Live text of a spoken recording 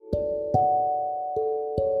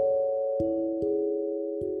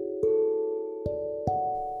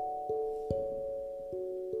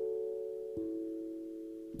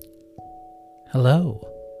Hello,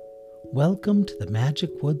 welcome to the Magic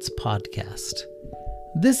Woods podcast.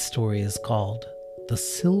 This story is called The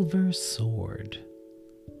Silver Sword.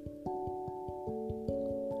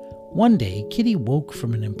 One day, Kitty woke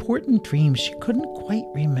from an important dream she couldn't quite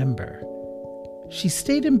remember. She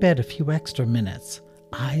stayed in bed a few extra minutes,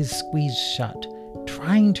 eyes squeezed shut,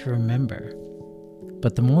 trying to remember.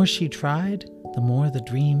 But the more she tried, the more the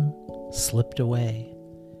dream slipped away.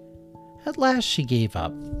 At last she gave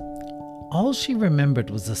up. All she remembered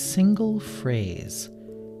was a single phrase,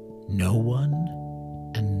 no one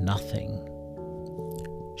and nothing.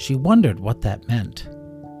 She wondered what that meant.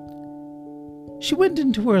 She went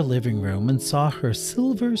into her living room and saw her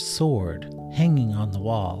silver sword hanging on the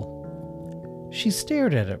wall. She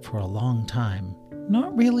stared at it for a long time,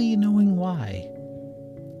 not really knowing why.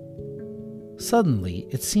 Suddenly,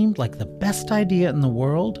 it seemed like the best idea in the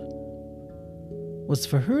world was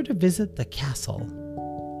for her to visit the castle.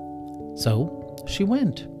 So she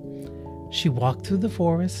went. She walked through the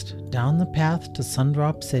forest, down the path to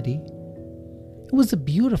Sundrop City. It was a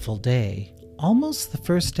beautiful day, almost the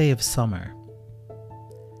first day of summer.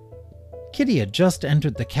 Kitty had just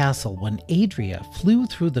entered the castle when Adria flew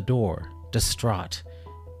through the door, distraught.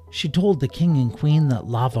 She told the king and queen that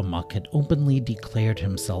Lavamuck had openly declared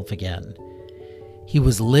himself again. He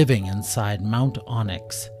was living inside Mount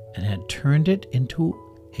Onyx and had turned it into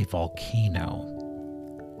a volcano.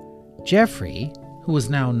 Geoffrey, who was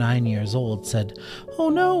now 9 years old, said, "Oh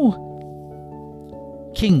no!"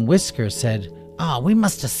 King Whisker said, "We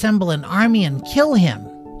must assemble an army and kill him."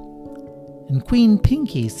 And Queen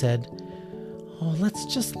Pinky said, "Let's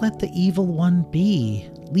just let the evil one be.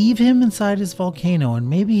 Leave him inside his volcano and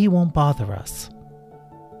maybe he won't bother us."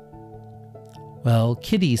 Well,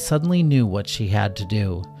 Kitty suddenly knew what she had to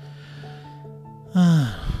do.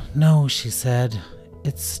 "No," she said.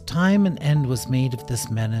 "It's time an end was made of this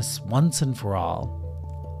menace once and for all.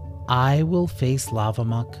 I will face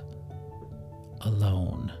Lavamuck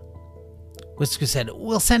alone." Whisker said,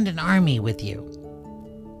 "We'll send an army with you."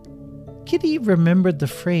 Kitty remembered the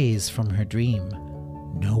phrase from her dream,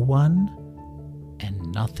 no one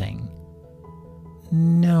and nothing.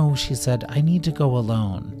 "No," she said, "I need to go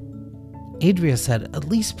alone." Adria said, "At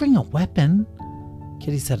least bring a weapon."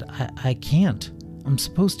 Kitty said, I can't. I'm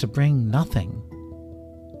supposed to bring nothing."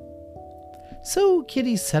 So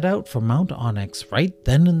Kitty set out for Mount Onyx right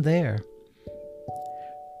then and there.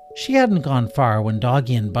 She hadn't gone far when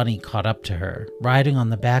Doggy and Bunny caught up to her, riding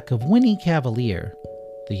on the back of Winnie Cavalier,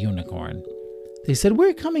 the unicorn. They said,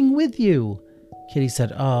 "We're coming with you." Kitty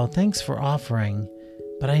said, "Oh, thanks for offering,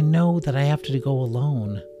 but I know that I have to go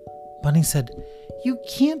alone." Bunny said, "You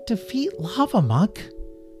can't defeat Lavamuck."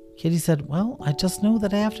 Kitty said, "Well, I just know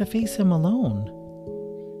that I have to face him alone."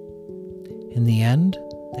 In the end,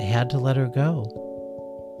 they had to let her go.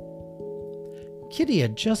 Kitty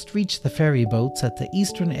had just reached the ferry boats at the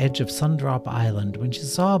eastern edge of Sundrop Island when she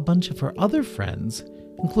saw a bunch of her other friends,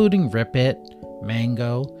 including Rip-It,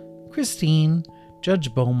 Mango, Christine,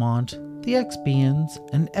 Judge Beaumont, the Expians,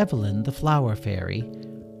 and Evelyn the Flower Fairy,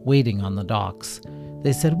 waiting on the docks.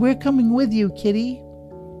 They said, "We're coming with you, Kitty."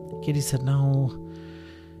 Kitty said, "No,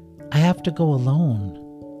 I have to go alone.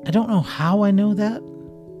 I don't know how I know that,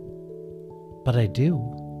 but I do."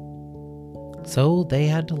 So they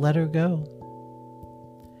had to let her go.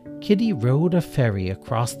 Kitty rode a ferry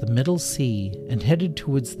across the middle sea and headed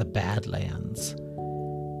towards the Badlands.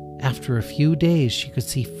 After a few days, she could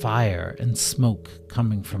see fire and smoke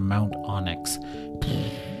coming from Mount Onyx.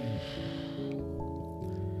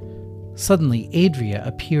 Suddenly, Adria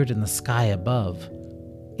appeared in the sky above,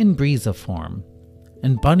 in Breeza form,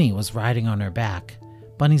 and Bunny was riding on her back.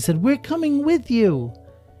 Bunny said, "We're coming with you."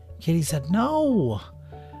 Kitty said, "No,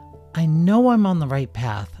 I know I'm on the right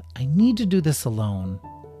path. I need to do this alone.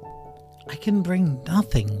 I can bring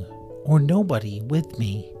nothing or nobody with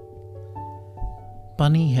me."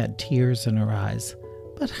 Bunny had tears in her eyes.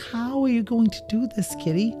 "But how are you going to do this,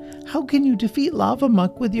 Kitty? How can you defeat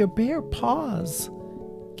Lavamuck with your bare paws?"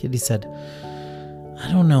 Kitty said, "I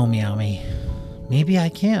don't know, Meowmy. Maybe I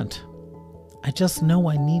can't. I just know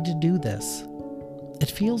I need to do this. It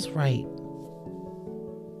feels right."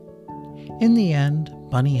 In the end,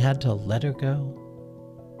 Bunny had to let her go.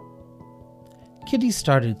 Kitty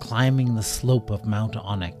started climbing the slope of Mount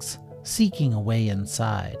Onyx, seeking a way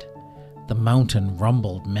inside. The mountain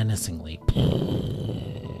rumbled menacingly.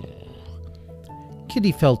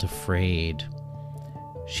 Kitty felt afraid.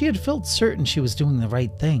 She had felt certain she was doing the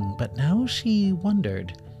right thing, but now she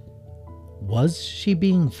wondered, was she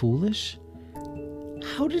being foolish?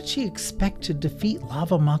 How did she expect to defeat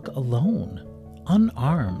Lavamuck alone,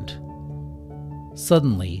 unarmed?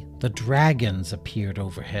 Suddenly, the dragons appeared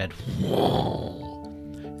overhead,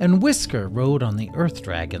 and Whisker rode on the earth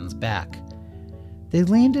dragon's back. They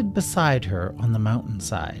landed beside her on the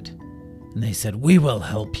mountainside, and they said, "We will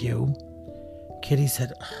help you." Kitty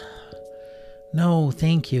said, "No,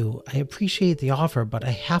 thank you. I appreciate the offer, but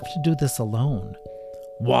I have to do this alone."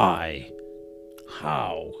 "Why?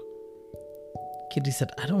 How?" Kitty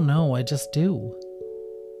said, "I don't know, I just do."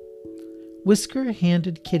 Whisker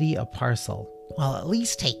handed Kitty a parcel. "Well, at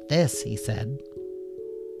least take this," he said.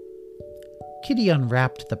 Kitty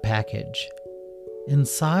unwrapped the package.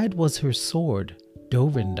 Inside was her sword,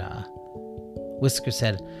 Dorinda. Whisker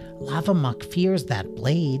said, "Lava Muck fears that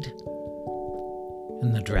blade."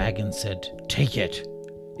 And the dragon said, "Take it.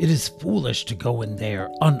 It is foolish to go in there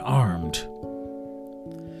unarmed."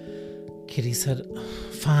 Kitty said,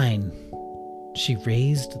 "Fine." She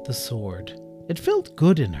raised the sword. It felt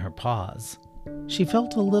good in her paws. She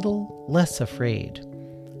felt a little less afraid.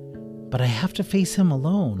 "But I have to face him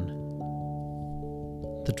alone."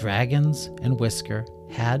 The dragons and Whisker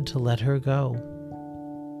had to let her go.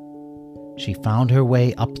 She found her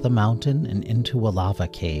way up the mountain and into a lava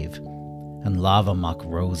cave, and Lava Muck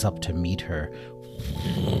rose up to meet her,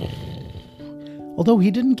 although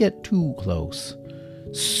he didn't get too close.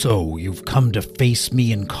 "So you've come to face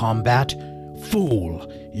me in combat? Fool,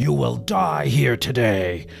 you will die here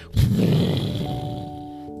today."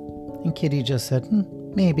 And Kitty just said,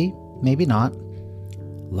 "Maybe, maybe not."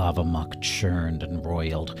 Lava Muck churned and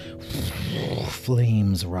roiled,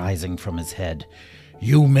 flames rising from his head.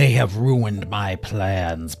 "You may have ruined my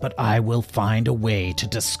plans, but I will find a way to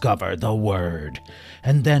discover the word,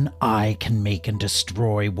 and then I can make and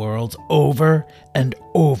destroy worlds over and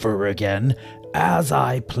over again, as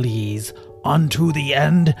I please, unto the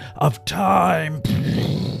end of time."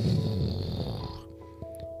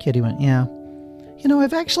 Kitty went, "Yeah.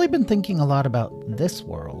 I've actually been thinking a lot about this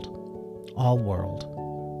world. All world.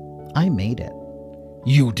 I made it."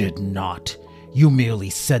 "You did not. You merely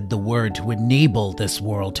said the word to enable this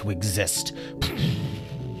world to exist."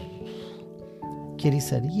 Kitty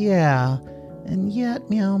said, "Yeah, and yet,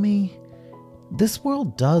 Meow Me, this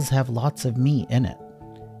world does have lots of me in it.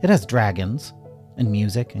 It has dragons, and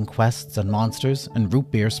music, and quests, and monsters, and root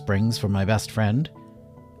beer springs for my best friend,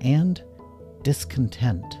 and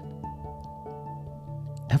discontent.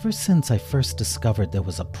 Ever since I first discovered there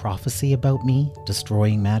was a prophecy about me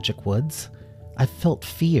destroying Magic Woods, I've felt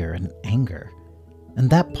fear and anger. And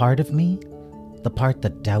that part of me, the part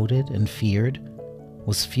that doubted and feared,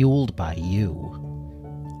 was fueled by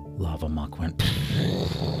you." Lava Muck went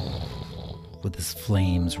with his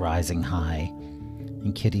flames rising high.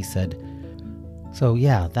 And Kitty said, "So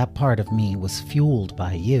yeah, that part of me was fueled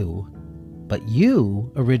by you. But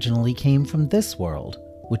you originally came from this world,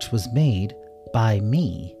 which was made by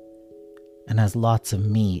me, and has lots of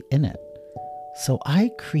me in it. So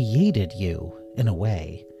I created you, in a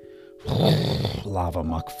way." Lava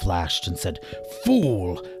Muck flashed and said,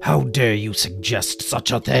 "Fool, how dare you suggest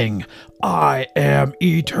such a thing? I am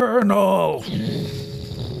eternal.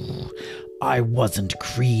 I wasn't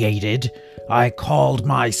created. I called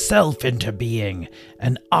myself into being,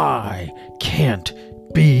 and I can't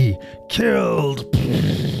be killed."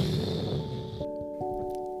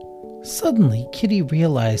 Suddenly, Kitty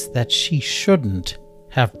realized that she shouldn't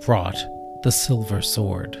have brought the silver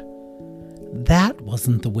sword. That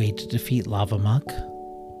wasn't the way to defeat Lava Muck.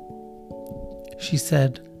 She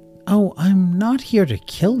said, "Oh, I'm not here to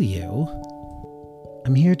kill you.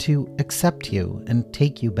 I'm here to accept you and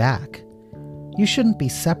take you back. You shouldn't be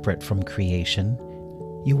separate from creation.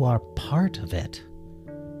 You are part of it.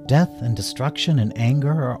 Death and destruction and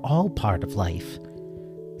anger are all part of life.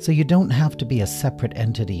 So you don't have to be a separate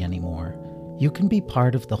entity anymore. You can be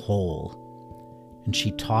part of the whole." And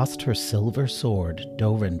she tossed her silver sword,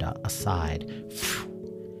 Dorinda, aside,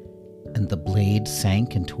 and the blade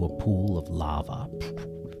sank into a pool of lava.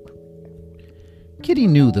 Kitty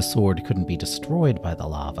knew the sword couldn't be destroyed by the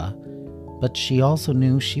lava, but she also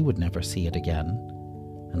knew she would never see it again.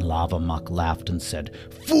 And Lava Muck laughed and said,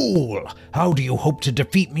 "Fool, how do you hope to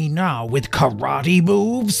defeat me now, with karate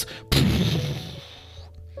moves?"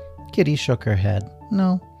 Kitty shook her head.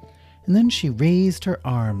 "No." And then she raised her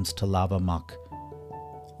arms to Lava Muck.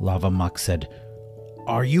 Lava Muck said,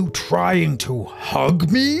 "Are you trying to hug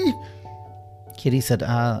me?" Kitty said,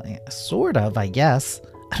 Sort of, I guess.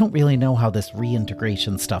 I don't really know how this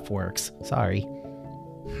reintegration stuff works. Sorry."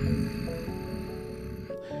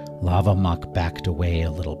 Lava Muck backed away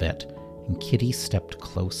a little bit, and Kitty stepped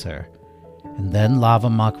closer. And then Lava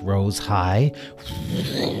Muck rose high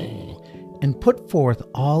and put forth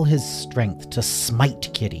all his strength to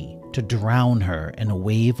smite Kitty to drown her in a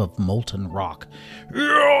wave of molten rock.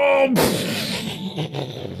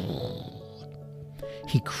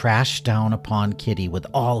 He crashed down upon Kitty with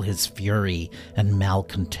all his fury and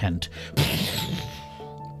malcontent.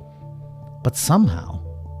 But somehow,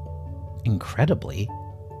 incredibly,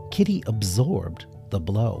 Kitty absorbed the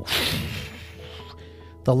blow.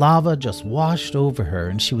 The lava just washed over her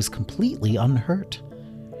and she was completely unhurt.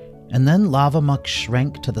 And then Lava Muck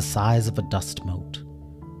shrank to the size of a dust mote.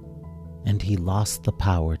 And he lost the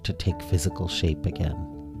power to take physical shape again.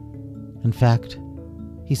 In fact,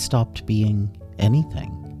 he stopped being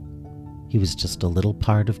anything. He was just a little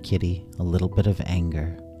part of Kitty, a little bit of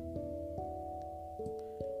anger.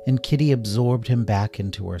 And Kitty absorbed him back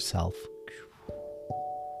into herself.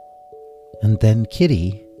 And then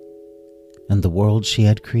Kitty and the world she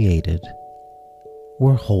had created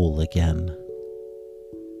were whole again.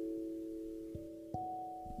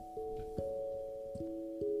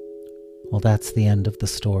 Well, that's the end of the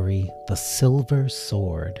story, The Silver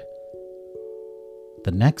Sword.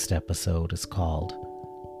 The next episode is called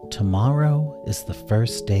Tomorrow is the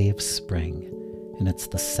First Day of Spring, and it's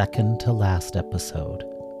the second to last episode.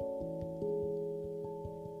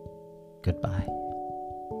 Goodbye.